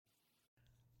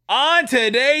On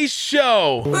today's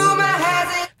show,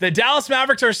 the Dallas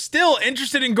Mavericks are still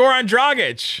interested in Goran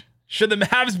Dragic. Should the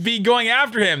Mavs be going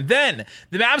after him? Then,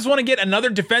 the Mavs want to get another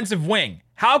defensive wing.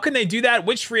 How can they do that?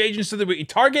 Which free agents should we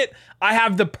target? I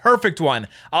have the perfect one.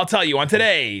 I'll tell you on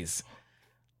today's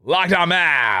Locked On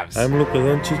Mavs. I'm Luka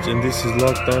Doncic, and this is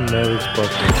Locked On Mavericks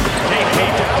podcast. Hey,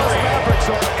 Dallas Mavericks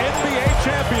are NBA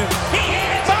champions. He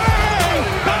hit it! Bang!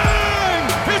 Bang!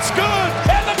 It's good!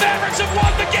 And the Mavericks have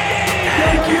won the game!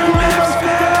 Thank you, Mavs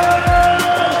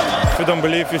fans. If you don't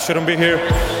believe, you shouldn't be here.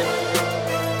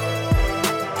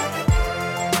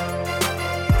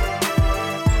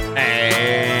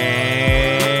 And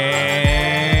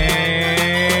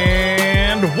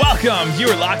welcome. You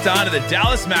are locked on to the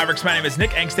Dallas Mavericks. My name is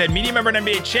Nick Engstead, media member and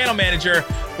NBA channel manager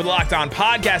for the Locked On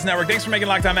Podcast Network. Thanks for making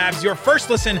Locked On Mavs your first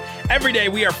listen every day.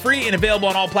 We are free and available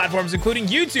on all platforms, including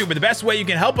YouTube. But the best way you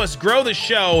can help us grow the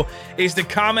show is to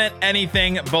comment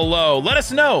anything below. Let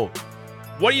us know.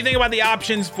 What do you think about the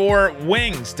options for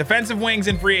wings, defensive wings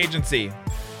in free agency?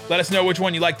 Let us know which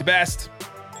one you like the best.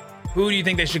 Who do you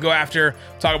think they should go after?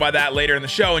 Talk about that later in the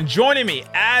show. And joining me,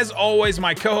 as always,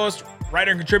 my co-host,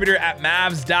 writer and contributor at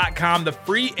Mavs.com, the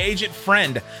free agent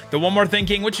friend, the One More Thing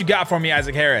King. What you got for me,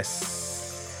 Isaac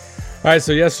Harris? All right,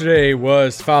 so yesterday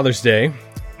was Father's Day,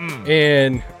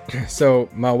 and so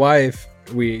my wife,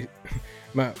 we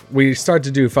start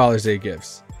to do Father's Day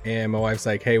gifts, and my wife's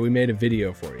like, "Hey, we made a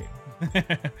video for you."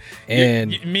 And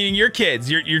meaning your kids,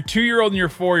 your 2-year-old and your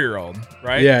 4-year-old,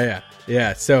 right?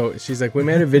 Yeah. So she's like, "We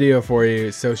made a video for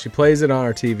you." So she plays it on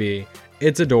our TV.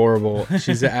 It's adorable.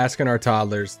 She's asking our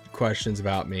toddlers questions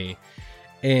about me,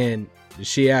 and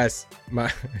she asked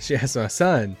my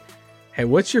son, "Hey,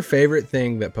 what's your favorite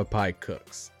thing that Popeye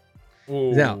cooks?"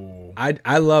 Ooh. Now,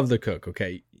 I love to cook.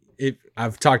 Okay,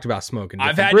 I've talked about smoking.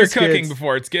 I've had your cooking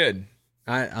before. It's good.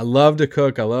 I love to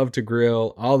cook. I love to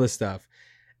grill. All this stuff.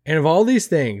 And of all these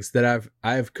things that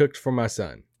I've cooked for my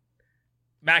son,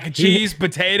 mac and cheese,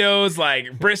 potatoes,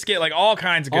 like brisket, like all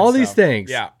kinds of good all stuff. these things.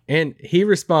 Yeah. And he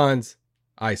responds,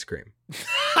 ice cream.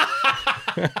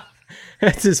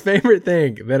 That's his favorite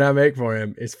thing that I make for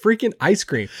him is freaking ice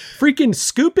cream. Freaking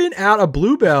scooping out a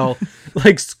Bluebell,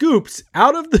 like scoops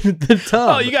out of the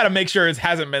tub. Oh, you got to make sure it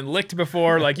hasn't been licked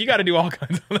before. Like you got to do all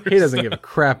kinds of other He doesn't stuff. give a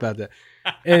crap about that.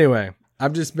 Anyway,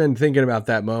 I've just been thinking about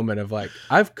that moment of like,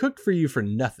 I've cooked for you for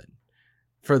nothing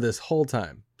for this whole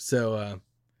time. So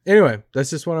anyway,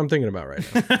 that's just what I'm thinking about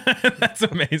right now. That's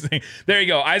amazing. There you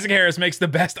go. Isaac Harris makes the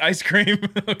best ice cream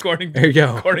according There you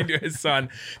go. according to his son.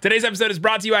 Today's episode is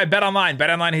brought to you by BetOnline.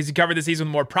 BetOnline has you covered this season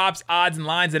with more props, odds, and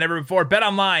lines than ever before.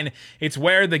 BetOnline, it's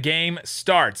where the game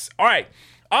starts. All right.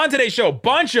 On today's show,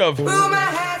 bunch of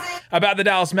about the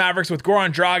Dallas Mavericks with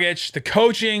Goran Dragic, the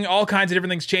coaching, all kinds of different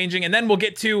things changing. And then we'll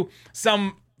get to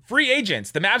some free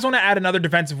agents. The Mavs want to add another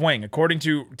defensive wing. According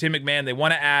to Tim McMahon, they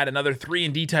want to add another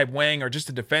 3-and-D type wing or just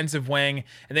a defensive wing.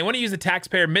 And they want to use the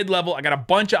taxpayer mid-level. I got a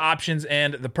bunch of options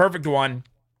and the perfect one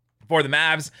for the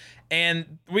Mavs.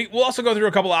 And we'll also go through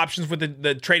a couple options with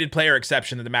the traded player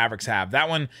exception that the Mavericks have. That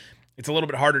one, it's a little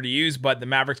bit harder to use, but the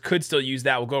Mavericks could still use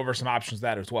that. We'll go over some options of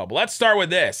that as well. But let's start with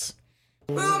this.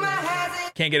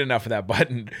 Can't get enough of that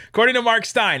button. According to Mark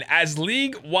Stein, as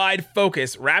league-wide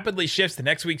focus rapidly shifts to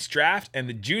next week's draft and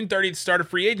the June 30th start of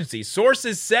free agency,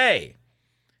 sources say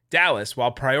Dallas,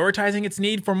 while prioritizing its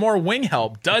need for more wing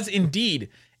help, does indeed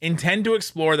intend to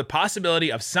explore the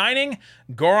possibility of signing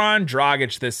Goran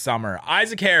Dragic this summer.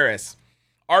 Isaac Harris,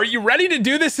 are you ready to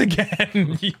do this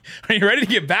again? Are you ready to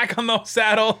get back on the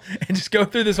saddle and just go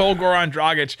through this whole Goran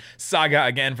Dragic saga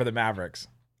again for the Mavericks?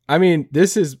 I mean,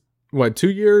 this is what, 2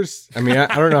 years? I mean,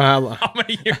 I don't know how long. How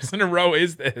many years in a row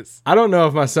is this? I don't know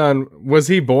if my son, was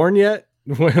he born yet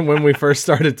when we first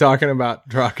started talking about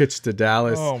Dragic to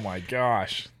Dallas? Oh my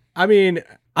gosh. I mean,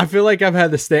 I feel like I've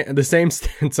had the same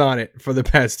stance on it for the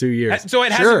past 2 years. So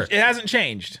it hasn't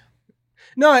changed.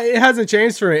 No, it hasn't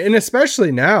changed for me. And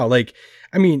especially now, like,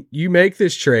 I mean, you make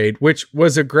this trade, which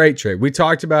was a great trade. We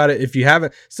talked about it. If you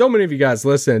haven't, so many of you guys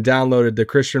listened and downloaded the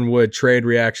Christian Wood trade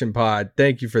reaction pod.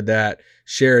 Thank you for that.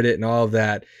 Shared it and all of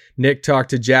that. Nick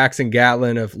talked to Jackson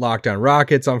Gatlin of Locked On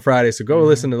Rockets on Friday. So go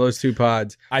listen to those two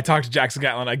pods. I talked to Jackson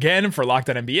Gatlin again for Locked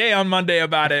On NBA on Monday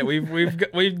about it.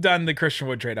 We've done the Christian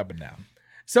Wood trade up and down.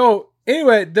 So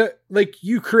anyway,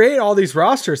 you create all these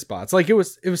roster spots. Like it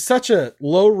was such a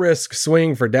low risk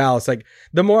swing for Dallas. Like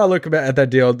the more I look at that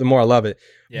deal, the more I love it.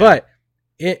 Yeah. But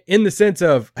in the sense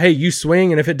of, hey, you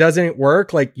swing, and if it doesn't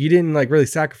work, like you didn't like really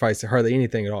sacrifice hardly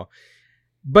anything at all.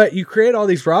 But you create all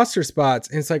these roster spots,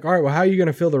 and it's like, all right, well, how are you going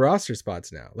to fill the roster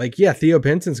spots now? Like, yeah, Theo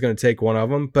Pinson's going to take one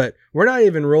of them, but we're not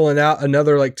even rolling out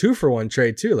another like 2-for-1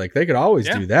 trade too. Like they could always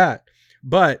do that.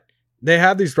 But they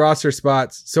have these roster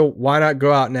spots, so why not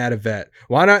go out and add a vet?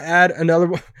 Why not add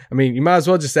another? I mean, you might as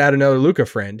well just add another Luka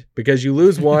friend, because you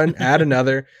lose one, add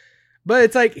another. But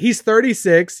it's like, he's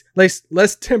 36.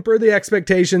 Let's temper the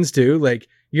expectations too. Like,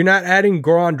 you're not adding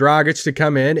Goran Dragic to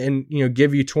come in and,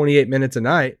 give you 28 minutes a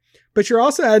night, but you're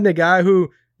also adding a guy who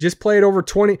just played over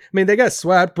 20. I mean, they got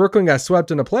swept. Brooklyn got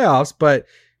swept in the playoffs, but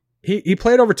he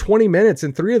played over 20 minutes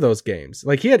in 3 of those games.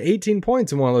 Like, he had 18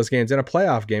 points in one of those games in a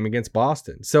playoff game against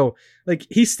Boston. So, like,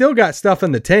 he still got stuff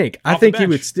in the tank. I think he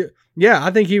would still,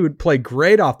 I think he would play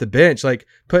great off the bench. Like,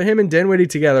 put him and Dinwiddie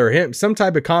together, or some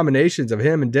type of combinations of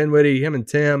him and Dinwiddie, him and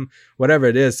Tim, whatever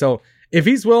it is. So, if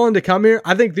he's willing to come here,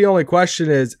 I think the only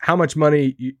question is, how much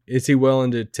money is he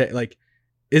willing to take? Like,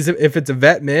 if it's a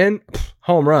vet min,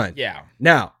 home run. Yeah.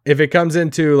 Now, if it comes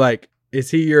into, like,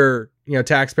 is he your,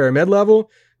 taxpayer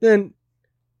mid-level? Then,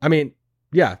 I mean,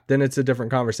 then it's a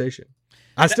different conversation.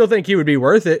 I still think he would be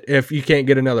worth it if you can't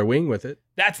get another wing with it.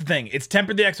 That's the thing. It's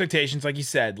tempered the expectations, like you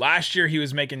said. Last year he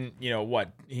was making,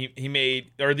 what? He made,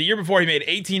 or the year before he made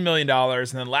 $18 million, and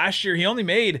then last year he only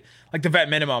made like the vet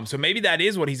minimum. So maybe that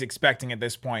is what he's expecting at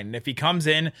this point. And if he comes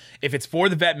in, if it's for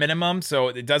the vet minimum, so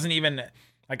it doesn't even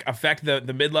like affect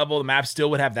the mid-level, the Mavs still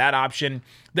would have that option.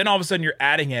 Then all of a sudden you're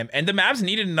adding him, and the Mavs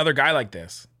needed another guy like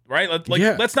this. Right?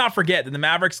 Let's not forget that the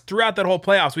Mavericks, throughout that whole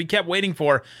playoffs, we kept waiting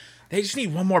for, they just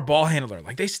need one more ball handler.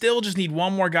 Like, they still just need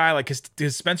one more guy. Like,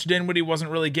 because Spencer Dinwiddie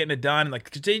wasn't really getting it done.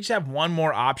 Like, could they just have one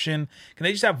more option? Can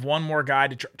they just have one more guy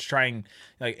to try and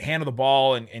like handle the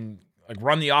ball and like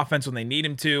run the offense when they need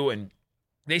him to? And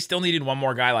they still needed one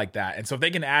more guy like that. And so if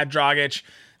they can add Dragic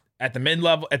at the mid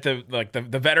level, at the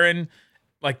veteran,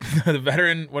 like the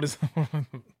veteran, what is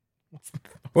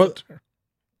what?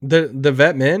 The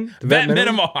vet min? The vet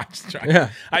minimum. I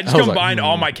just combined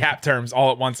all my cap terms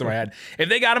all at once in my head. If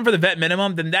they got him for the vet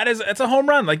minimum, then that's a home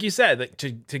run, like you said. Like,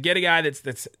 to get a guy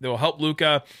that will help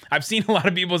Luka. I've seen a lot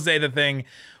of people say the thing,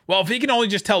 well, if he can only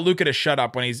just tell Luka to shut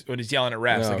up when he's yelling at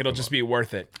refs, like, it'll just be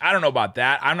worth it. I don't know about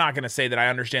that. I'm not going to say that I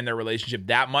understand their relationship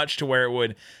that much to where it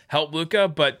would help Luka,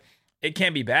 but it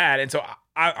can't be bad. And so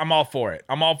I'm all for it.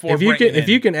 I'm all for it. If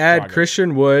you can add Dragic,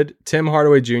 Christian Wood, Tim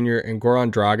Hardaway Jr., and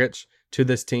Goran Dragic to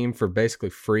this team for basically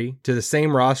free, to the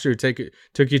same roster who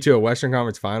took you to a Western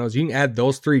Conference Finals, you can add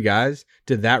those 3 guys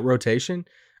to that rotation.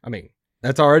 I mean,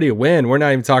 that's already a win. We're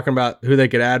not even talking about who they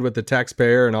could add with the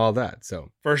taxpayer and all that. So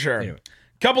for sure. Anyway.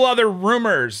 Couple other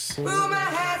rumors.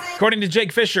 According to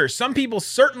Jake Fisher, some people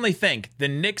certainly think the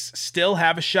Knicks still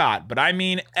have a shot, but I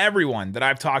mean everyone that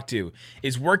I've talked to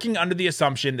is working under the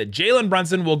assumption that Jalen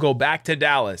Brunson will go back to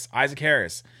Dallas. Isaac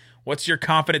Harris, what's your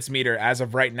confidence meter as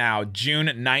of right now, June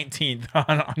 19th,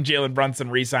 on Jalen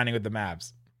Brunson re-signing with the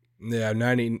Mavs? Yeah,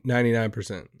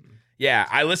 99%. Yeah,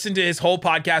 I listened to his whole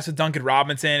podcast with Duncan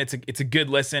Robinson. It's a good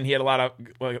listen. He had a lot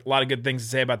of good things to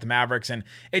say about the Mavericks, and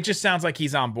it just sounds like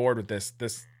he's on board with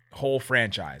this whole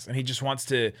franchise, and he just wants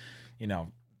to,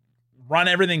 run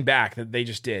everything back that they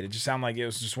just did. It just sounded like it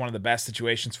was just one of the best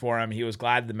situations for him. He was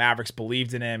glad the Mavericks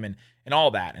believed in him and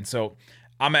all that, and so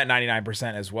I'm at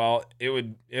 99% as well. It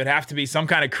would have to be some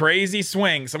kind of crazy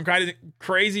swing, some kind of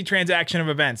crazy transaction of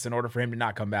events in order for him to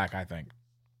not come back, I think.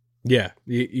 Yeah,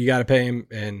 you got to pay him,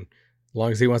 and as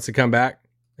long as he wants to come back,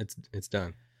 it's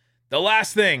done. The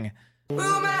last thing,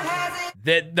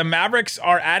 that the Mavericks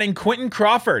are adding Quentin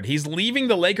Crawford. He's leaving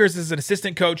the Lakers as an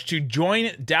assistant coach to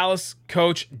join Dallas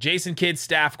coach Jason Kidd's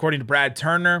staff, according to Brad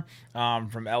Turner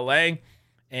from LA.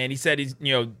 And he said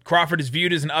Crawford is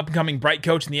viewed as an up-and-coming bright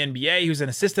coach in the NBA. He was an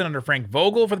assistant under Frank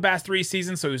Vogel for the past 3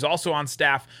 seasons, so he was also on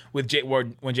staff with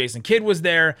when Jason Kidd was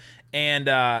there. And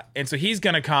so he's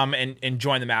going to come and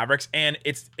join the Mavericks. And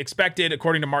it's expected,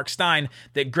 according to Mark Stein,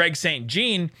 that Greg St.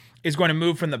 Jean is going to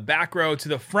move from the back row to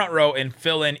the front row and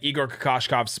fill in Igor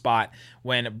Kokoshkov's spot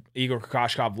when Igor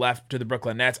Kokoshkov left to the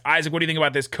Brooklyn Nets. Isaac, what do you think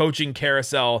about this coaching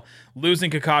carousel?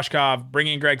 Losing Kokoshkov,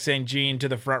 bringing Greg St. Jean to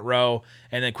the front row,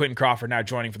 and then Quentin Crawford now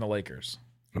joining from the Lakers.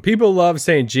 People love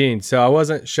St. Jean, so I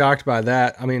wasn't shocked by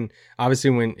that. I mean, obviously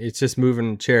when it's just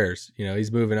moving chairs,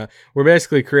 he's moving up. We're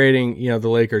basically creating, the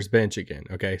Lakers bench again.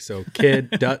 Okay, so Kidd,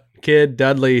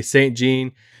 Dudley, St.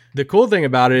 Jean. The cool thing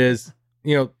about it is,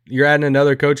 you're adding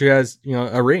another coach who has,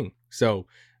 a ring. So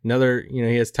another, he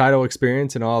has title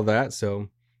experience and all of that. So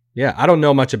yeah, I don't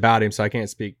know much about him, so I can't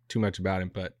speak too much about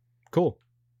him, but cool.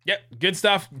 Yep, good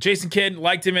stuff. Jason Kidd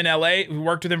liked him in LA. We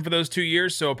worked with him for those 2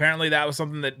 years, so apparently that was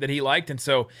something that he liked, and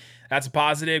so that's a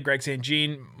positive. Greg St.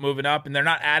 Jean moving up, and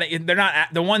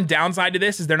the one downside to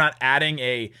this is they're not adding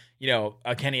a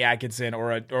Kenny Atkinson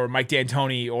or Mike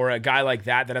D'Antoni or a guy like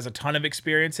that has a ton of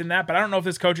experience in that. But I don't know if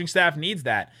this coaching staff needs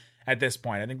that at this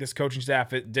point. I think this coaching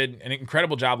staff did an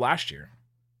incredible job last year.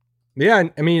 Yeah,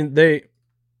 I mean they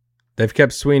They've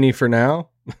kept Sweeney for now.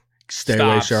 Stay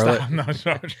away, Charlotte. No,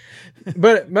 Charlotte.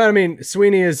 But I mean,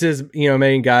 Sweeney is his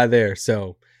main guy there.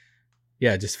 So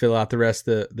yeah, just fill out the rest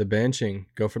of the bench and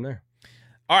go from there.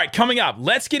 All right, coming up,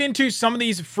 let's get into some of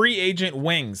these free agent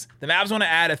wings. The Mavs want to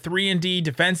add a 3-and-D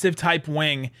defensive type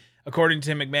wing, according to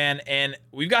Tim McMahon, and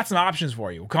we've got some options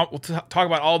for you. We'll talk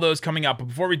about all those coming up. But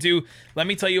before we do, let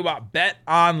me tell you about Bet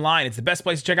Online. It's the best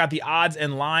place to check out the odds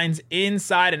and lines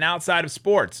inside and outside of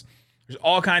sports. There's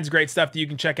all kinds of great stuff that you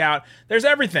can check out. There's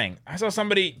everything. I saw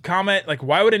somebody comment, like,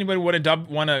 why would anybody want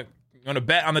to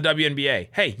bet on the WNBA?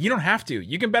 Hey, you don't have to.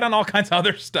 You can bet on all kinds of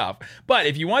other stuff. But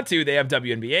if you want to, they have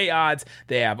WNBA odds.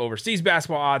 They have overseas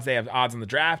basketball odds. They have odds on the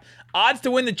draft. Odds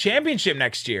to win the championship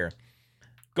next year.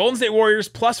 Golden State Warriors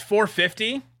plus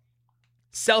 450.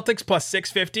 Celtics plus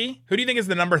 650. Who do you think is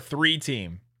the number 3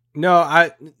 team? No,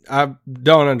 I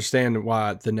don't understand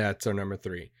why the Nets are number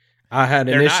 3. I had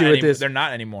an issue with this. They're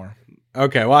not anymore.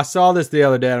 Okay, well, I saw this the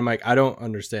other day, and I'm like, I don't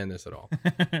understand this at all.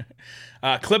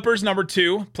 Clippers number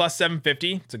 2 plus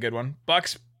 750. It's a good one.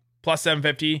 Bucks plus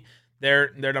 750. They're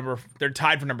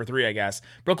tied for number 3, I guess.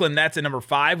 Brooklyn Nets at number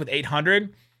 5 with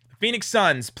 800. Phoenix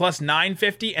Suns plus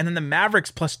 950, and then the Mavericks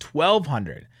plus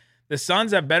 1,200. The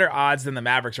Suns have better odds than the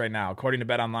Mavericks right now, according to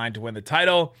BetOnline, to win the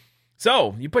title.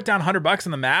 So you put down $100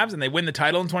 on the Mavs and they win the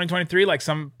title in 2023, like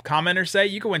some commenters say,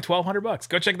 you can win $1,200.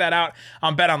 Go check that out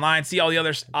on BetOnline. See all the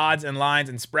other odds and lines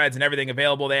and spreads and everything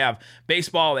available. They have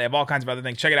baseball. They have all kinds of other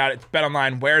things. Check it out. It's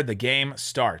BetOnline, where the game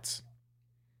starts.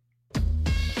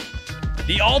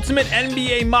 The Ultimate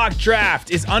NBA Mock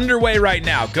Draft is underway right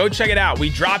now. Go check it out. We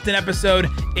dropped an episode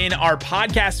in our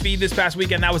podcast feed this past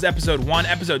weekend. That was episode 1.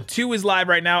 Episode 2 is live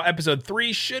right now. Episode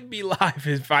 3 should be live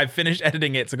if I've finished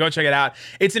editing it. So go check it out.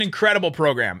 It's an incredible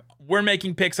program. We're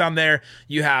making picks on there.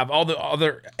 You have all the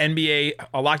other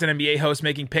Locked On NBA hosts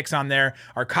making picks on there.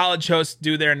 Our college hosts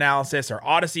do their analysis. Our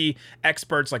Odyssey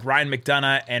experts like Ryan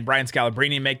McDonough and Brian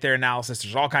Scalabrine make their analysis.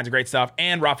 There's all kinds of great stuff.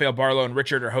 And Rafael Barlow and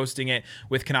Richard are hosting it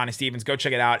with Kanani Stevens. Go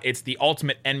check it out. It's the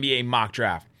Ultimate NBA Mock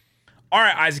Draft. All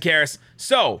right, Isaac Harris.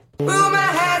 So,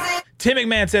 Tim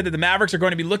McMahon said that the Mavericks are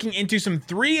going to be looking into some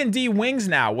 3-and-D wings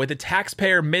now with a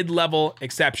taxpayer mid-level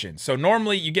exception. So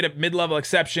normally you get a mid-level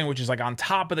exception, which is like on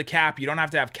top of the cap. You don't have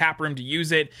to have cap room to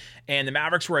use it. And the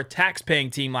Mavericks were a tax-paying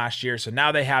team last year. So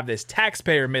now they have this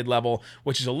taxpayer mid-level,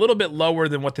 which is a little bit lower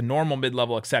than what the normal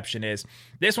mid-level exception is.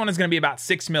 This one is going to be about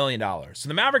 $6 million. So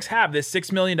the Mavericks have this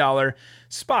 $6 million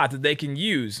spot that they can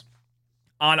use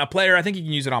on a player. I think you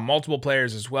can use it on multiple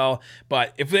players as well.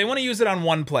 But if they want to use it on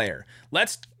one player,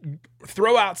 let's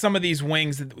throw out some of these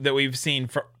wings that we've seen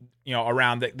for,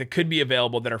 around that could be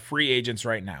available that are free agents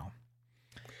right now.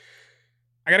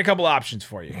 I got a couple options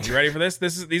for you. You ready for this?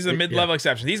 These are mid-level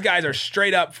exceptions. These guys are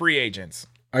straight up free agents.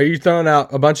 Are you throwing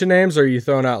out a bunch of names, or are you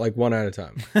throwing out like one at a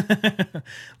time?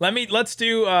 Let's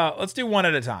do one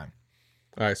at a time.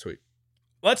 All right, sweet.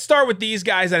 Let's start with these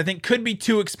guys that I think could be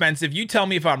too expensive. You tell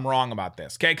me if I'm wrong about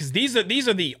this, okay? Because these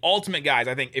are the ultimate guys.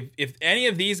 I think if any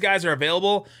of these guys are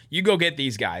available, you go get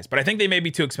these guys. But I think they may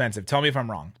be too expensive. Tell me if I'm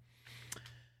wrong.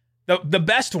 The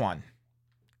best one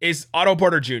is Otto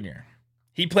Porter Jr.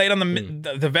 He played on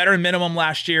the veteran minimum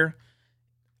last year.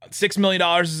 $6 million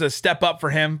is a step up for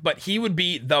him, but he would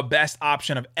be the best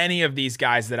option of any of these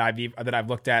guys that I've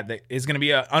looked at that is going to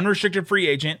be an unrestricted free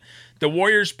agent. The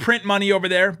Warriors print money over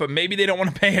there, but maybe they don't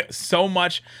want to pay so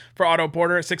much for Otto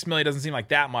Porter. $6 million doesn't seem like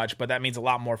that much, but that means a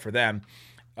lot more for them.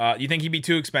 You think he'd be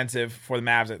too expensive for the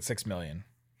Mavs at $6 million?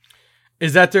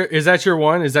 Is that your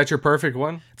one? Is that your perfect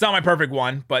one? It's not my perfect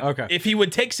one, but okay. If he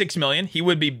would take $6 million, he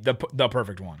would be the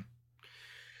perfect one.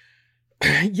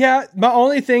 Yeah, my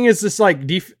only thing is just like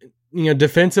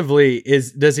defensively,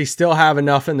 does he still have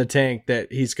enough in the tank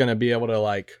that he's going to be able to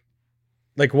like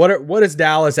what is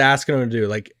Dallas asking him to do?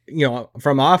 Like,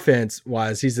 from offense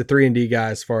wise, he's a 3-and-D guy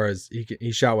as far as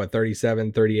he shot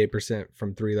 38%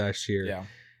 from 3 last year. Yeah.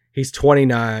 He's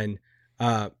 29.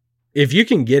 If you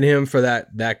can get him for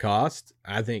that cost,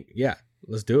 I think, yeah,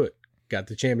 let's do it. Got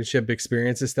the championship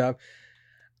experience and stuff.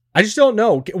 I just don't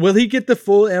know. Will he get the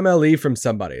full MLE from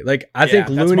somebody? Like, I think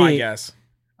Looney. That's my guess.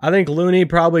 I think Looney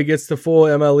probably gets the full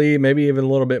MLE, maybe even a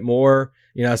little bit more.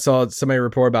 I saw somebody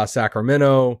report about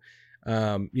Sacramento.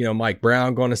 Mike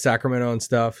Brown going to Sacramento and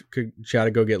stuff. Could try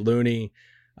to go get Looney.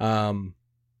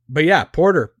 But yeah,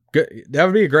 Porter. Good. That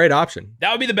would be a great option.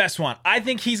 That would be the best one. I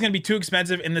think he's going to be too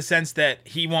expensive in the sense that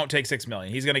he won't take $6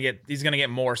 million. He's going to get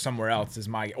more somewhere else,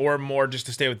 or more just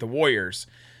to stay with the Warriors.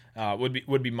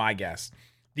 Would be my guess.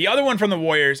 The other one from the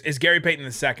Warriors is Gary Payton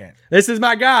II. This is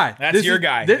my guy. That's your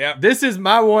guy. This is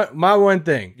my one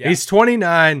thing. Yep. He's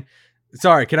 29.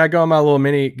 Sorry, can I go on my little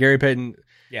mini Gary Payton?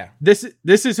 Yeah. This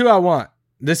is who I want.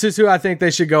 This is who I think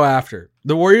they should go after.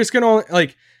 The Warriors can only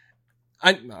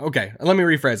let me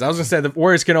rephrase. I was gonna say the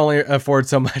Warriors can only afford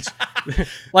so much.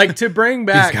 Like to bring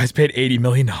back, these guys paid $80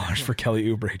 million for Kelly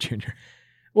Oubre Jr.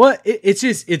 Well,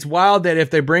 it's wild that if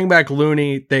they bring back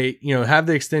Looney, they have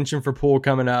the extension for Poole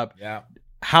coming up. Yeah.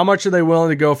 How much are they willing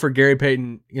to go for Gary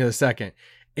Payton, the second?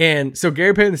 And so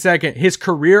Gary Payton the second, his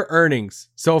career earnings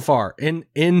so far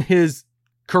in his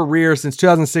career since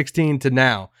 2016 to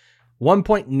now,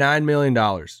 $1.9 million.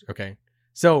 Okay.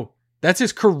 So that's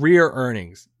his career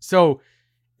earnings. So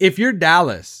if you're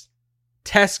Dallas,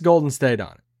 test Golden State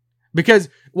on it. Because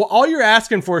all you're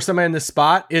asking for somebody in this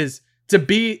spot is to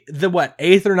be the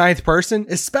 8th or 9th person,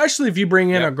 especially if you bring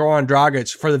in a Goran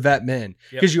Dragic for the vet men.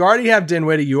 Because you already have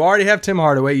Dinwiddie, you already have Tim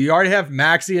Hardaway, you already have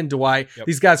Maxey and Dwight,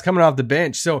 these guys coming off the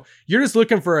bench. So you're just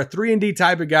looking for a 3-and-D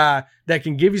type of guy that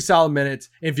can give you solid minutes.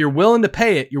 If you're willing to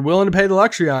pay it, you're willing to pay the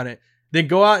luxury on it, then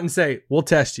go out and say, we'll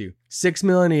test you. $6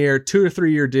 million a year, 2 to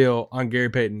 3 year deal on Gary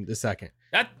Payton the second.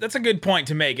 That's a good point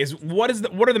to make. Is what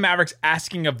are the Mavericks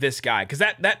asking of this guy? Because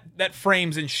that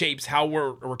frames and shapes how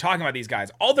we're talking about these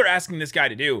guys. All they're asking this guy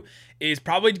to do is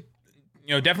probably,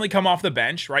 definitely come off the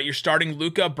bench, right? You're starting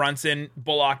Luka, Brunson,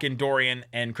 Bullock, and Dorian,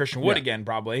 and Christian Wood again,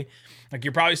 probably. Like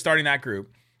you're probably starting that group.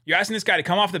 You're asking this guy to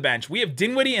come off the bench. We have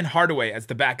Dinwiddie and Hardaway as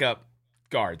the backup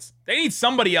guards. They need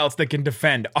somebody else that can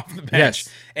defend off the bench. Yes.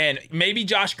 And maybe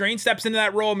Josh Green steps into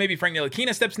that role. Maybe Frank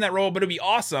Ntilikina steps in that role. But it'd be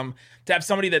awesome to have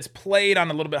somebody that's played on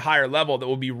a little bit higher level that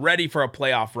will be ready for a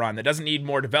playoff run, that doesn't need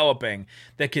more developing,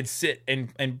 that could sit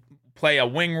and play a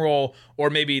wing role, or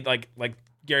maybe like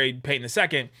Gary Payton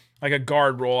II, like a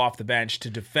guard role off the bench to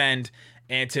defend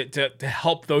and to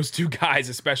help those two guys,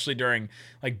 especially during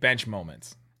like bench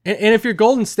moments. And if you're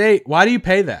Golden State, why do you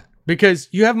pay that? Because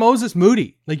you have Moses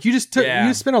Moody. Like you just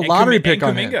you spent a lottery pick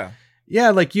on him.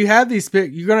 Yeah, like you have these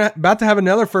picks. You're about to have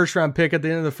another first round pick at the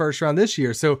end of the first round this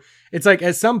year. So it's like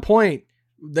at some point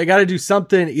they got to do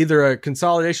something, either a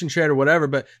consolidation trade or whatever.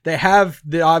 But they have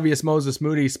the obvious Moses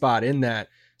Moody spot in that.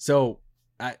 So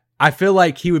I feel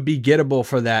like he would be gettable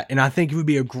for that, and I think he would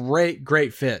be a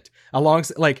great fit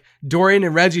alongside like Dorian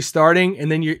and Reggie starting,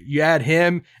 and then you add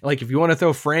him. Like if you want to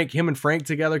throw him and Frank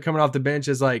together coming off the bench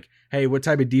as like, hey, what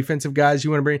type of defensive guys you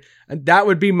want to bring? And that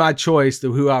would be my choice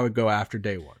to who I would go after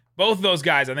day one. Both of those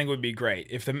guys I think would be great.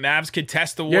 If the Mavs could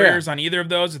test the Warriors on either of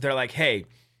those, if they're like, hey,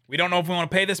 we don't know if we want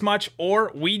to pay this much,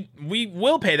 or we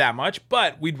will pay that much,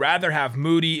 but we'd rather have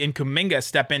Moody and Kuminga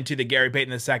step into the Gary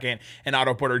Payton II and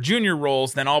Otto Porter Jr.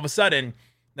 roles, then all of a sudden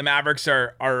the Mavericks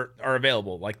are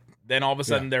available. Like then all of a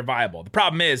sudden they're viable. The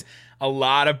problem is a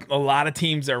lot of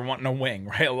teams are wanting a wing,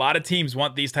 right? A lot of teams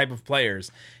want these type of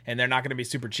players, and they're not going to be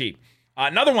super cheap.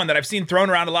 Another one that I've seen thrown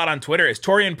around a lot on Twitter is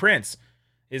Taurean Prince.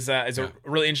 Is a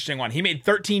really interesting one. He made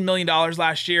 $13 million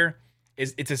last year.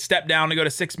 It's a step down to go to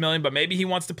 $6 million, but maybe he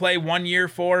wants to play 1 year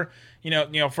for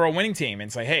for a winning team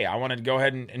and say, hey, I want to go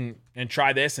ahead and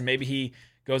try this, and maybe he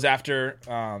goes after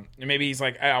and maybe he's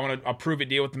like, hey, I want a prove it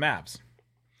deal with the Mavs.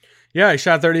 Yeah, he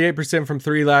shot 38% from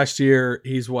 3 last year.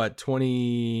 He's what,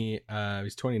 20?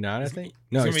 He's 29, I think.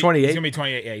 No, he's 28. He's gonna be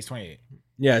 28. Yeah, he's 28.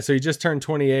 Yeah, so he just turned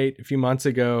 28 a few months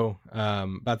ago,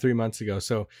 about 3 months ago.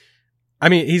 So, I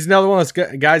mean, he's another one of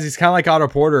those guys. He's kind of like Otto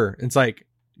Porter. It's like,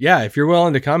 yeah, if you're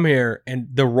willing to come here and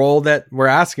the role that we're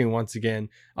asking once again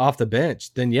off the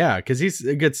bench, then yeah, because he's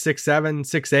a good 6'7",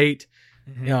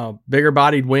 6'8", bigger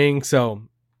bodied wing. So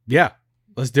yeah,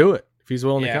 let's do it if he's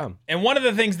willing to come. And one of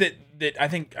the things that I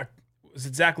think was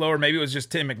it Zach Lowe, or maybe it was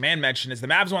just Tim McMahon mentioned, is the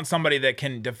Mavs want somebody that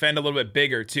can defend a little bit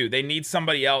bigger too. They need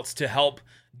somebody else to help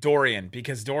Dorian,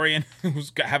 because Dorian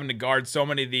was having to guard so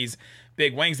many of these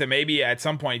big wings that maybe at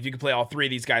some point, if you could play all three of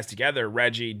these guys together,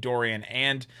 Reggie, Dorian,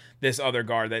 and this other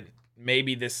guard, that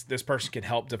maybe this person can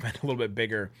help defend a little bit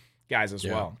bigger guys as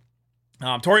well.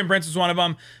 Taurean Prince was one of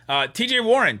them. TJ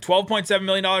Warren, $12.7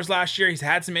 million last year. He's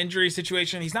had some injury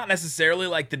situation. He's not necessarily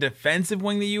like the defensive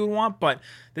wing that you would want, but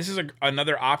this is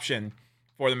another option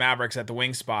for the Mavericks at the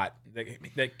wing spot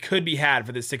that could be had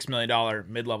for this $6 million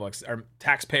mid-level or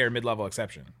taxpayer mid-level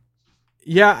exception.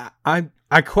 Yeah,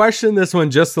 I question this one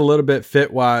just a little bit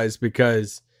fit-wise,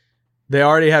 because they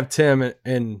already have Tim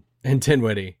and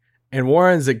Dinwiddie. And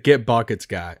Warren's a get buckets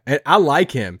guy. And I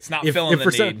like him. It's not filling the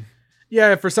need.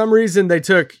 Yeah, if for some reason they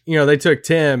took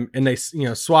Tim and they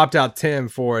swapped out Tim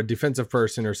for a defensive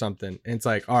person or something, and it's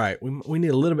like, all right, we need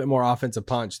a little bit more offensive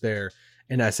punch there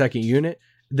in that second unit,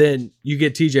 then you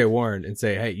get TJ Warren and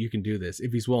say, hey, you can do this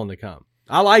if he's willing to come.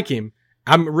 I like him.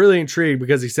 I'm really intrigued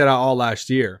because he set out all last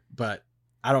year, but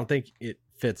I don't think it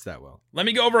fits that well. Let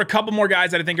me go over a couple more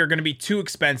guys that I think are going to be too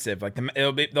expensive. Like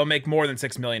they'll make more than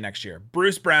 $6 million next year.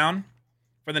 Bruce Brown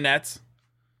for the Nets.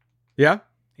 Yeah,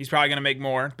 He's probably going to make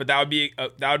more, but that would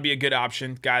be a good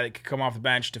option. Guy that could come off the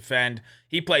bench, defend.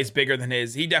 He plays bigger than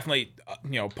his. He definitely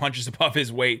punches above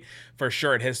his weight for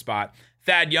sure at his spot.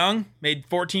 Thad Young made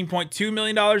 $14.2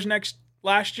 million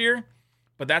last year,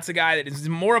 but that's a guy that is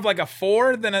more of like a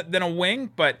 4 than a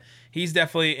wing, but he's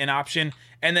definitely an option.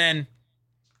 And then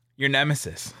your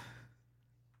nemesis.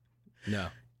 No.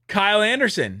 Kyle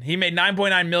Anderson. He made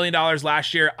 $9.9 million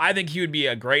last year. I think he would be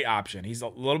a great option. He's a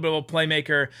little bit of a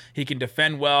playmaker. He can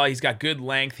defend well. He's got good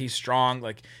length. He's strong.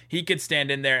 Like, he could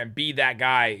stand in there and be that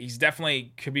guy. He's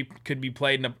definitely could be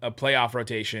played in a playoff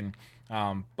rotation.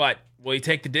 But will he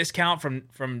take the discount from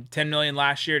 $10 million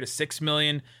last year to $6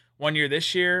 million 1 year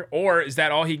this year? Or is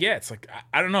that all he gets? Like,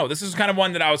 I don't know. This is kind of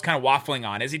one that I was kind of waffling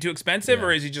on. Is he too expensive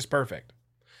or is he just perfect?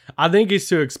 I think he's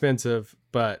too expensive,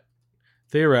 but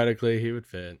theoretically, he would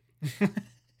fit.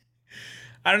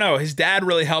 I don't know. His dad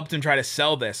really helped him try to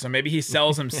sell this, so maybe he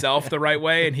sells himself the right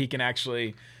way, and he can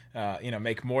actually,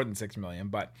 make more than $6 million.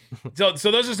 But so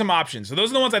those are some options. So those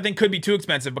are the ones I think could be too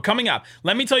expensive. But coming up,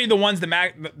 let me tell you the ones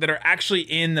that are actually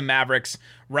in the Mavericks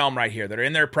realm right here, that are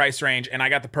in their price range, and I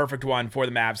got the perfect one for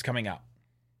the Mavs coming up.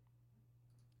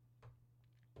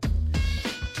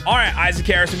 All right, Isaac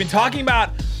Harris, we've been talking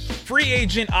about free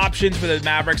agent options for the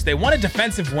Mavericks. They want a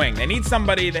defensive wing. They need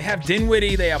somebody. They have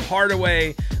Dinwiddie. They have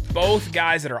Hardaway. Both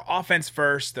guys that are offense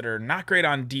first, that are not great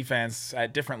on defense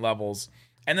at different levels.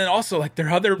 And then also, like,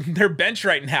 their bench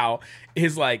right now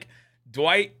is like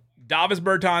Dwight, Davis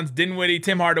Bertans, Dinwiddie,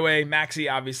 Tim Hardaway, Maxey,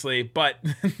 obviously. But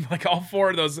like, all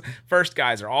 4 of those first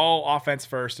guys are all offense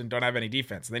first and don't have any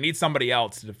defense. They need somebody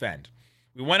else to defend.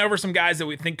 We went over some guys that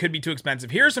we think could be too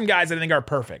expensive. Here are some guys that I think are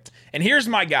perfect. And here's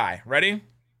my guy. Ready?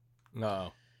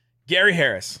 No. Gary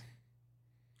Harris.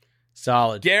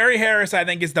 Solid. Gary Harris, I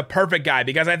think, is the perfect guy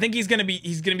because I think he's gonna be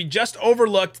just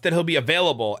overlooked that he'll be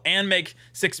available and make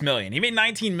 $6 million. He made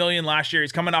 $19 million last year.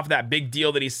 He's coming off that big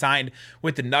deal that he signed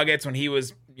with the Nuggets when he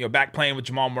was back playing with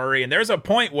Jamal Murray. And there's a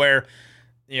point where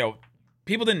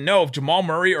people didn't know if Jamal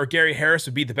Murray or Gary Harris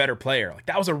would be the better player. Like,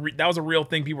 that was a real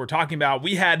thing people were talking about.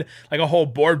 We had like a whole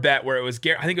board bet where I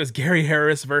think it was Gary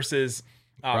Harris versus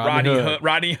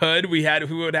Rodney Hood. We had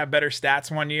who would have better stats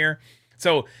one year.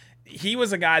 So he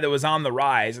was a guy that was on the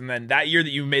rise. And then that year that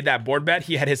you made that board bet,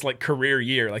 he had his like career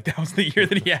year. Like, that was the year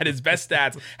that he had his best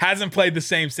stats. Hasn't played the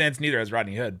same since, neither has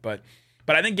Rodney Hood. But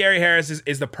I think Gary Harris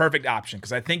is the perfect option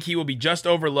because I think he will be just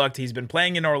overlooked. He's been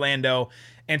playing in Orlando.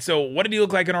 And so what did he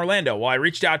look like in Orlando? Well, I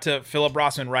reached out to Philip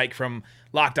Rossman-Reich from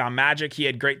Locked On Magic. He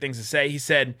had great things to say. He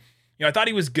said, I thought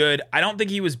he was good. I don't think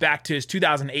he was back to his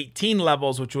 2018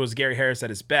 levels, which was Gary Harris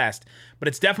at his best, but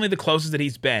it's definitely the closest that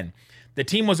he's been. The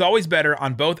team was always better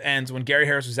on both ends when Gary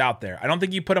Harris was out there. I don't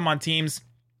think you put him on teams'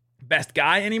 best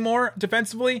guy anymore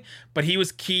defensively, but he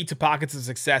was key to pockets of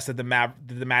success that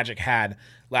the Magic had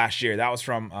last year. That was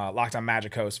from Locked On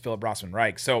Magic host Philip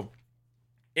Rossman-Reich. So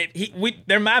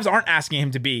their Mavs aren't asking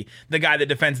him to be the guy that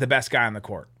defends the best guy on the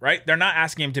court, right? They're not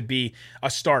asking him to be a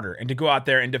starter and to go out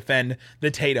there and defend the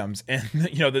Tatums and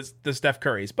the Steph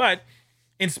Currys. But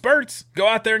in spurts, go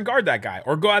out there and guard that guy,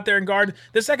 or go out there and guard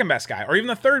the second best guy, or even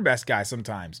the third best guy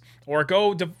sometimes, or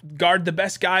go to guard the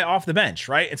best guy off the bench,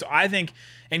 right? And so I think,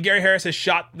 and Gary Harris has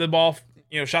shot the ball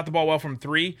well from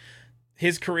 3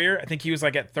 his career. I think he was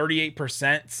like at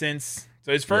 38% since.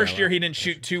 So his first year he didn't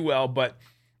shoot too well, but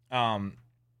over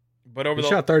he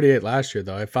shot 38 last year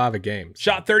though at 5 a game.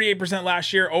 Shot 38%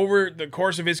 last year. Over the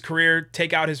course of his career,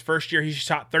 take out his first year, he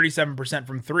shot 37%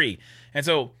 from 3. And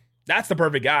so that's the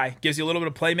perfect guy. Gives you a little bit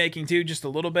of playmaking too, just a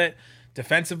little bit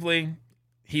defensively.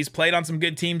 He's played on some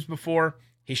good teams before.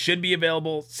 He should be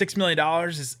available. $6 million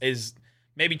is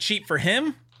maybe cheap for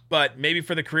him, but maybe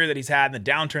for the career that he's had and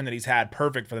the downturn that he's had,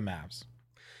 perfect for the Mavs.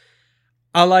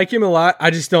 I like him a lot. I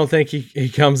just don't think he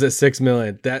comes at $6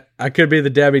 million. That I could be the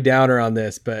Debbie Downer on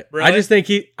this, but really?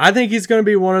 I think he's going to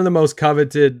be one of the most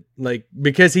coveted, like,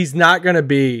 because he's not going to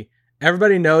be.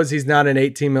 Everybody knows he's not an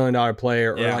 $18 million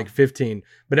player or like 15,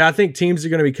 but I think teams are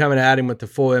going to be coming at him with the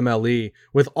full MLE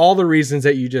with all the reasons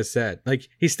that you just said. Like,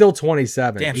 he's still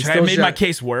 27. Damn, should I have made my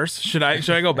case worse? Should I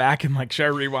go back and should I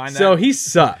rewind that? So he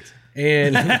sucked,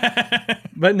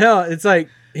 but no, it's like.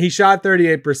 He shot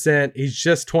 38%. He's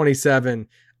just 27.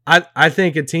 I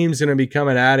think a team's going to be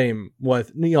coming at him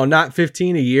with, not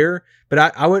 15 a year, but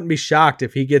I wouldn't be shocked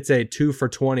if he gets a 2 for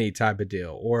 20 type of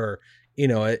deal or,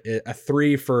 a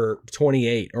 3 for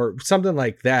 28 or something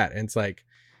like that. And it's like,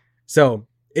 so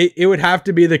it would have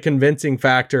to be the convincing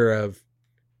factor of,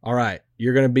 all right,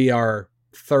 you're going to be our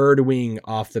third wing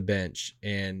off the bench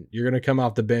and you're going to come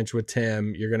off the bench with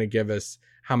Tim. You're going to give us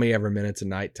how many ever minutes a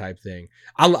night type thing.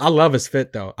 I love his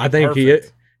fit though. I think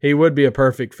he would be a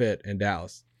perfect fit in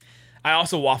Dallas. I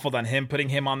also waffled on him, putting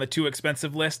him on the too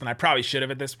expensive list, and I probably should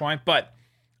have at this point, but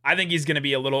I think he's going to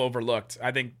be a little overlooked.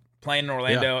 I think playing in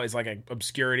Orlando is like an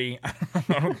obscurity.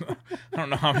 I don't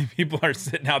know how many people are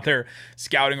sitting out there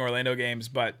scouting Orlando games,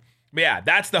 but yeah,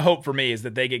 that's the hope for me, is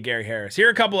that they get Gary Harris. Here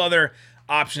are a couple other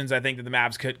options I think that the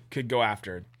Mavs could go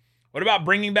after. What about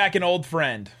bringing back an old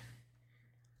friend?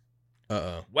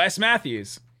 Wes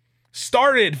Matthews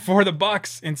started for the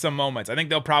Bucks in some moments. I think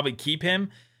they'll probably keep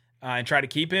him and try to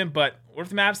keep him, but what if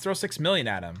the Mavs throw $6 million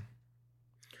at him?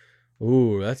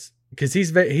 Ooh, that's because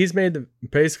he's made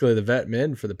basically the vet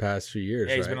min for the past few years.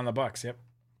 Yeah, he's been on the Bucks. Yep.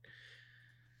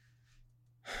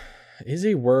 Is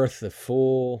he worth the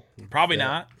full? Probably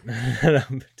not.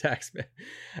 Tax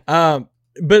man.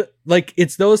 But like,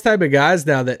 it's those type of guys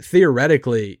now that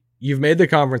theoretically you've made the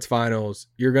conference finals.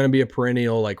 You're going to be a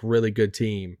perennial, like, really good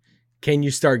team. Can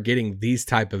you start getting these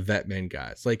type of vet men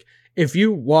guys? Like, if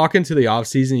you walk into the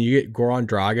offseason, you get Goran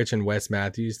Dragic and Wes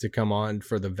Matthews to come on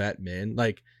for the vet men.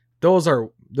 Like, those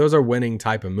are winning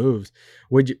type of moves.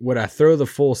 Would I throw the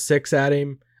full 6 at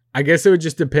him? I guess it would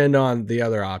just depend on the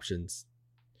other options.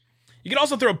 You could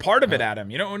also throw part of it at him.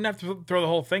 You wouldn't have to throw the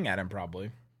whole thing at him,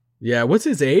 probably. Yeah, what's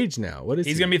his age now? What is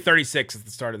he's going to be 36 at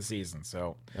the start of the season,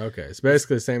 so. Okay, it's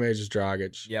basically the same age as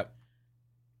Dragic. Yep.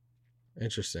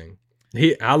 Interesting.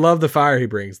 I love the fire he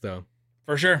brings, though.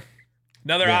 For sure.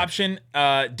 Another option,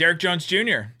 Derek Jones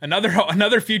Jr.,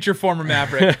 another future former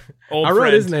Maverick. Old I wrote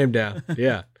friend. his name down.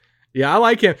 Yeah. Yeah, I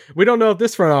like him. We don't know if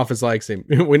this front office likes him.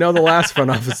 We know the last front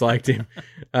office liked him.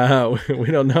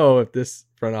 We don't know if this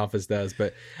front office does,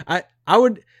 but I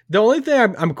would. The only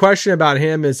thing I'm questioning about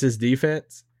him is his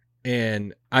defense,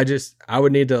 and I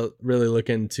would need to really look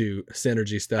into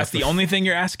synergy stuff. That's the only thing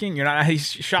you're asking. You're not. He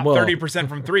shot 30%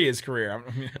 from three his career.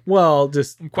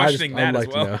 I'm questioning that as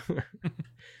well.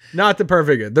 Not the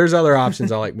perfect. There's other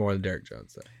options I like more than Derek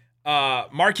Jones, though.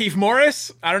 Markieff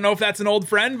Morris. I don't know if that's an old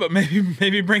friend, but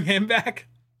maybe bring him back.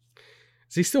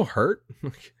 Is he still hurt?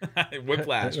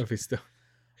 Whiplash. I don't know if he's still.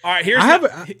 All right,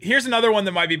 here's another one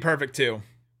that might be perfect too.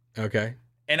 Okay.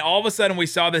 And all of a sudden, we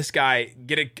saw this guy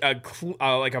get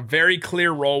a very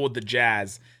clear role with the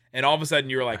Jazz, and all of a sudden,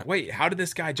 you were like, "Wait, how did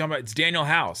this guy jump out?" It's Daniel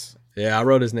House. Yeah, I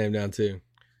wrote his name down too.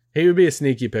 He would be a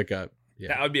sneaky pickup. Yeah.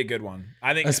 That would be a good one,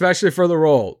 I think, especially for the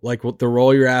role, like the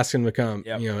role you're asking to come,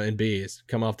 and be is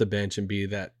come off the bench and be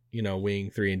that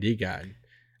wing 3-and-D guy.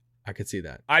 I could see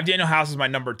that. I have Daniel House as my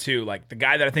number 2, like the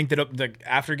guy that I think that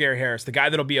after Gary Harris, the guy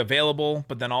that'll be available,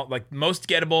 but then most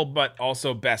gettable, but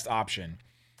also best option.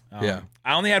 I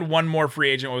only had one more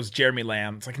free agent. It was Jeremy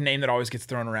Lamb. It's like a name that always gets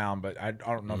thrown around, but I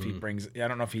don't know if he brings. I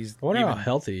don't know if he's. I wonder how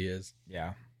healthy he is.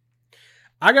 Yeah,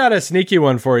 I got a sneaky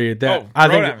one for you that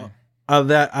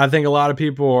I think a lot of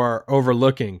people are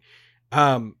overlooking.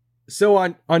 So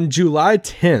on July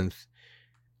 10th,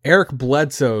 Eric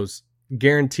Bledsoe's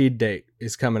guaranteed date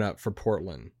is coming up for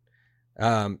Portland.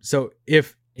 So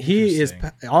if he is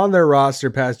on their roster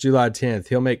past July 10th,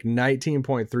 he'll make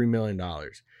 $19.3 million.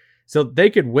 So they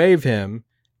could waive him,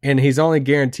 and he's only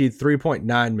guaranteed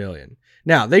 $3.9 million.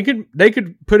 Now they could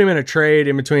put him in a trade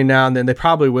in between now and then. They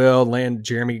probably will land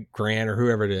Jeremy Grant or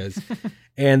whoever it is,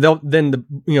 and then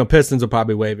the Pistons will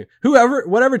probably waive him.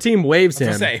 Whatever team waives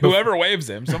him, whoever waives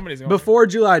him, somebody's going before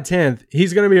July 10th.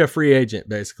 He's going to be a free agent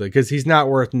basically because he's not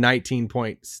worth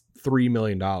 $19.3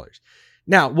 million.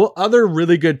 Now, will other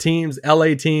really good teams,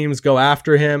 LA teams, go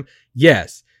after him?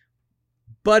 Yes.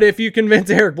 But if you convince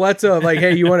Eric Bledsoe of like,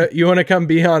 hey, you want to come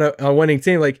be on a winning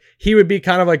team, like he would be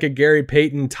kind of like a Gary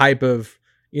Payton type of,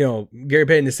 Gary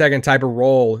Payton II type of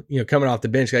role, coming off the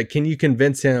bench. Like, can you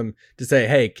convince him to say,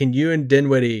 hey, can you and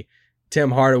Dinwiddie,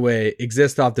 Tim Hardaway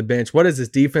exist off the bench? What does his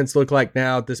defense look like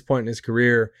now at this point in his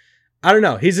career? I don't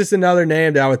know. He's just another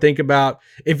name that I would think about.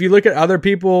 If you look at other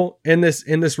people in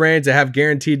this range that have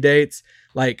guaranteed dates,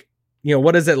 like,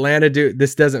 what does Atlanta do?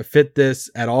 This doesn't fit this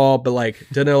at all, but like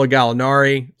Danilo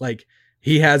Gallinari, like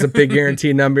he has a big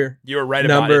guaranteed number. You were right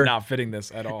about it not fitting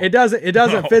this at all. It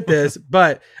doesn't fit this,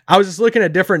 but I was just looking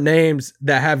at different names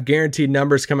that have guaranteed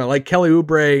numbers coming. Like Kelly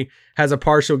Oubre has a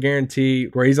partial guarantee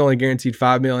where he's only guaranteed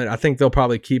 $5 million. I think they'll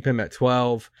probably keep him at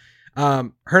 12.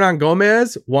 Hernan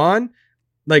Gomez, Juan,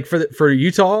 like for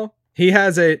Utah, he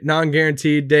has a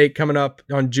non-guaranteed date coming up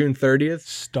on June 30th.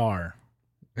 Star.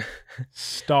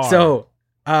 So,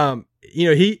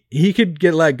 he could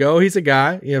get let go. He's a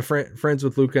guy, friends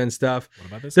with Luka and stuff. What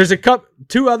about this? There's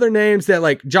two other names that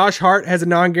like Josh Hart has a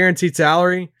non-guaranteed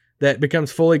salary that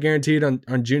becomes fully guaranteed on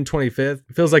June 25th.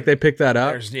 It feels like they picked that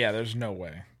up. There's no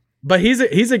way. But he's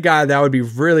a guy that I would be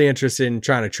really interested in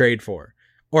trying to trade for.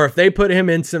 Or if they put him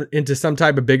into some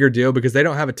type of bigger deal because they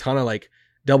don't have a ton of like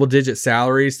double-digit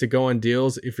salaries to go on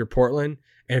deals if you're Portland.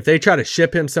 And if they try to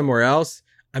ship him somewhere else,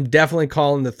 I'm definitely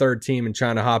calling the third team and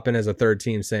trying to hop in as a third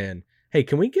team saying, hey,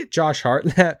 can we get Josh Hart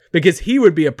in that? Because he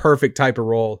would be a perfect type of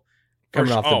role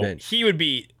coming off the bench. He would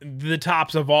be the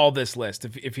tops of all this list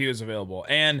if he was available.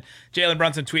 And Jalen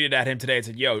Brunson tweeted at him today and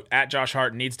said, yo, at Josh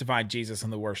Hart needs to find Jesus in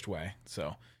the worst way.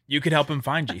 So you could help him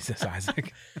find Jesus,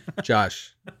 Isaac.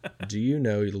 Josh, do you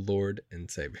know the Lord and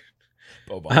Savior?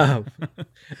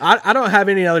 I don't have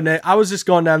any other name. I was just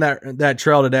going down that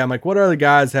trail today. I'm like, what other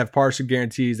guys have partial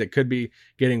guarantees that could be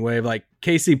getting waived? Like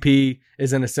KCP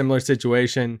is in a similar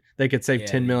situation. They could save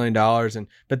 $10 million,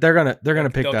 but they're gonna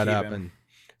pick that up. And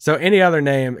so any other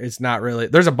name is not really.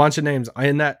 There's a bunch of names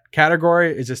in that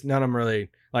category. It's just none of them really.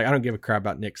 Like, I don't give a crap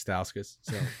about Nick Stauskas.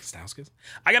 So Stauskas.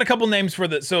 I got a couple names for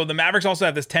the Mavericks also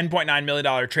have this $10.9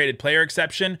 million traded player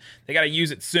exception. They got to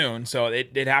use it soon, so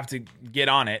they'd have to get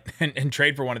on it and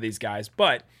trade for one of these guys.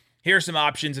 But here are some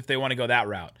options if they want to go that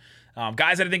route.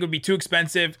 Guys that I think would be too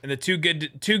expensive and too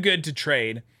good to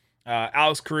trade.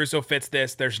 Alex Caruso fits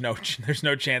this. There's no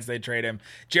chance they trade him.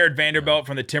 Jared Vanderbilt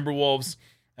from the Timberwolves.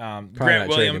 Grant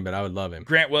Williams, but I would love him.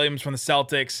 Grant Williams from the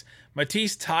Celtics.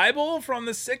 Matisse Thybulle from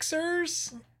the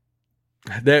Sixers.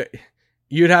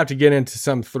 You'd have to get into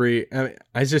some three. I mean,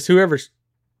 it's just whoever's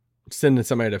sending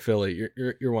somebody to Philly,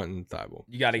 you're wanting Thybulle.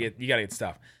 You gotta get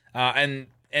stuff. And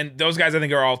those guys I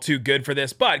think are all too good for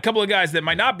this. But a couple of guys that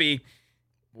might not be.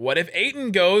 What if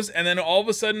Ayton goes and then all of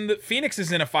a sudden the Phoenix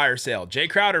is in a fire sale? Jay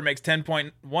Crowder makes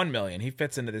 $10.1 million. He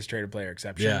fits into this traded player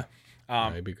exception. Yeah,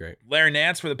 that'd be great. Larry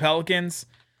Nance for the Pelicans.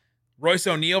 Royce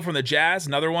O'Neal from the Jazz,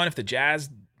 another one if the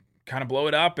Jazz kind of blow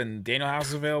it up and Daniel House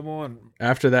is available. And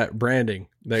after that branding,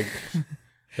 they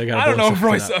got. I don't know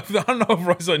if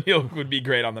Royce O'Neal would be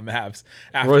great on the Mavs.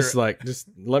 Royce is like, just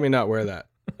let me not wear that.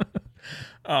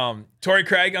 Torrey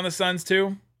Craig on the Suns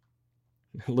too.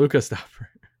 Luka Stopper.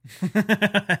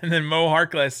 And then Mo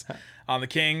Harkless on the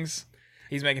Kings.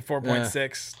 He's making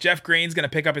 4.6. Jeff Green's going to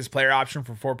pick up his player option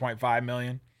for $4.5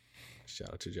 million.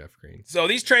 Shout out to Jeff Green. So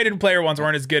these traded player ones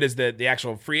weren't as good as the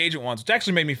actual free agent ones, which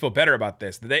actually made me feel better about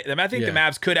this. I think the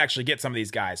Mavs could actually get some of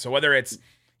these guys. So whether it's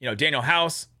Daniel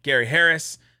House, Gary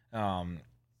Harris,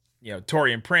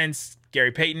 Taurean Prince,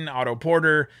 Gary Payton, Otto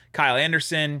Porter, Kyle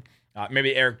Anderson,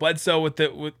 maybe Eric Bledsoe with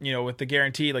the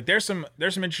guarantee. Like there's some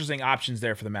interesting options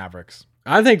there for the Mavericks.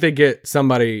 I think they get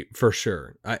somebody for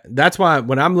sure. That's why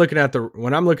when I'm looking at the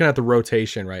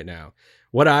rotation right now,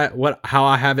 how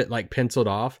I have it like penciled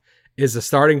off is the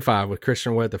starting five with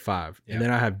Christian Wood at the 5. And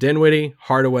then I have Dinwiddie,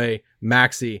 Hardaway,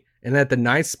 Maxey. And at the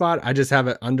 9th spot, I just have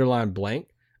an underlined blank.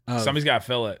 Somebody's got to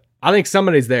fill it. I think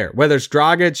somebody's there, whether it's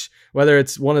Dragic, whether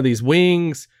it's one of these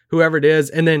wings, whoever it is.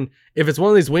 And then if it's one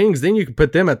of these wings, then you can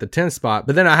put them at the 10th spot.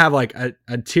 But then I have like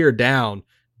a tier down,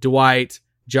 Dwight,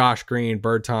 Josh Green,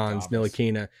 Bertans,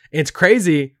 Ntilikina. It's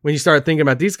crazy when you start thinking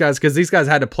about these guys because these guys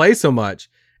had to play so much.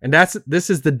 And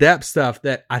this is the depth stuff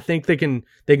that I think they can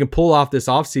pull off this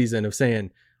offseason of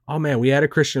saying, oh man, we added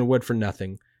Christian Wood for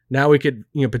nothing. Now we could,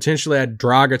 potentially add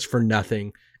Dragic for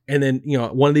nothing. And then,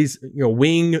 one of these,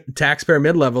 wing taxpayer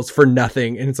mid-levels for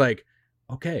nothing. And it's like,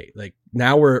 okay, like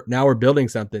now we're building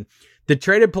something. The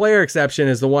traded player exception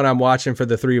is the one I'm watching for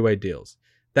the 3-way deals.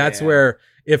 That's where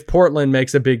if Portland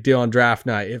makes a big deal on draft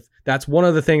night, if that's one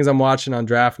of the things I'm watching on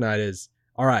draft night is,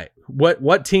 all right,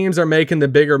 what teams are making the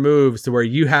bigger moves to where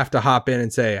you have to hop in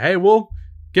and say, hey, we'll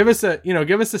give us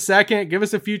a second, give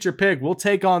us a future pick. We'll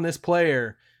take on this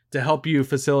player to help you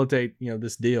facilitate,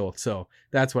 this deal. So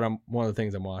that's one of the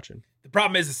things I'm watching. The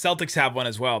problem is the Celtics have one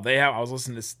as well. I was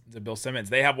listening to Bill Simmons.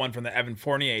 They have one from the Evan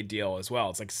Fournier deal as well.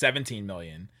 It's like $17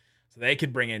 million. So they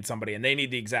could bring in somebody and they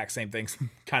need the exact same things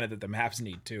kind of that the Mavs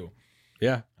need too.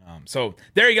 Yeah. So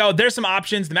there you go. There's some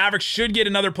options. The Mavericks should get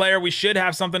another player. We should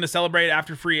have something to celebrate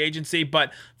after free agency.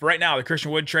 But for right now, the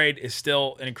Christian Wood trade is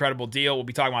still an incredible deal. We'll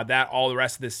be talking about that all the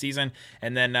rest of this season.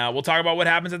 And then we'll talk about what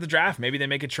happens at the draft. Maybe they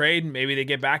make a trade. Maybe they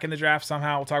get back in the draft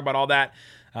somehow. We'll talk about all that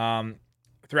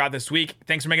throughout this week.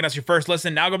 Thanks for making us your first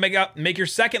listen. Now go make your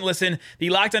second listen. The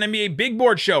Locked On NBA Big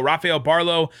Board Show. Rafael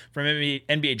Barlow from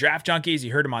NBA Draft Junkies.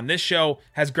 You heard him on this show.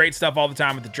 Has great stuff all the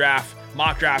time with the draft,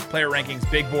 mock draft, player rankings,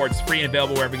 big boards, free and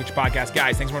available wherever you get your podcast.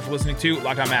 Guys, thanks so much for listening to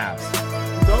Locked On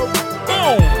Mavs.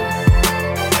 Boom!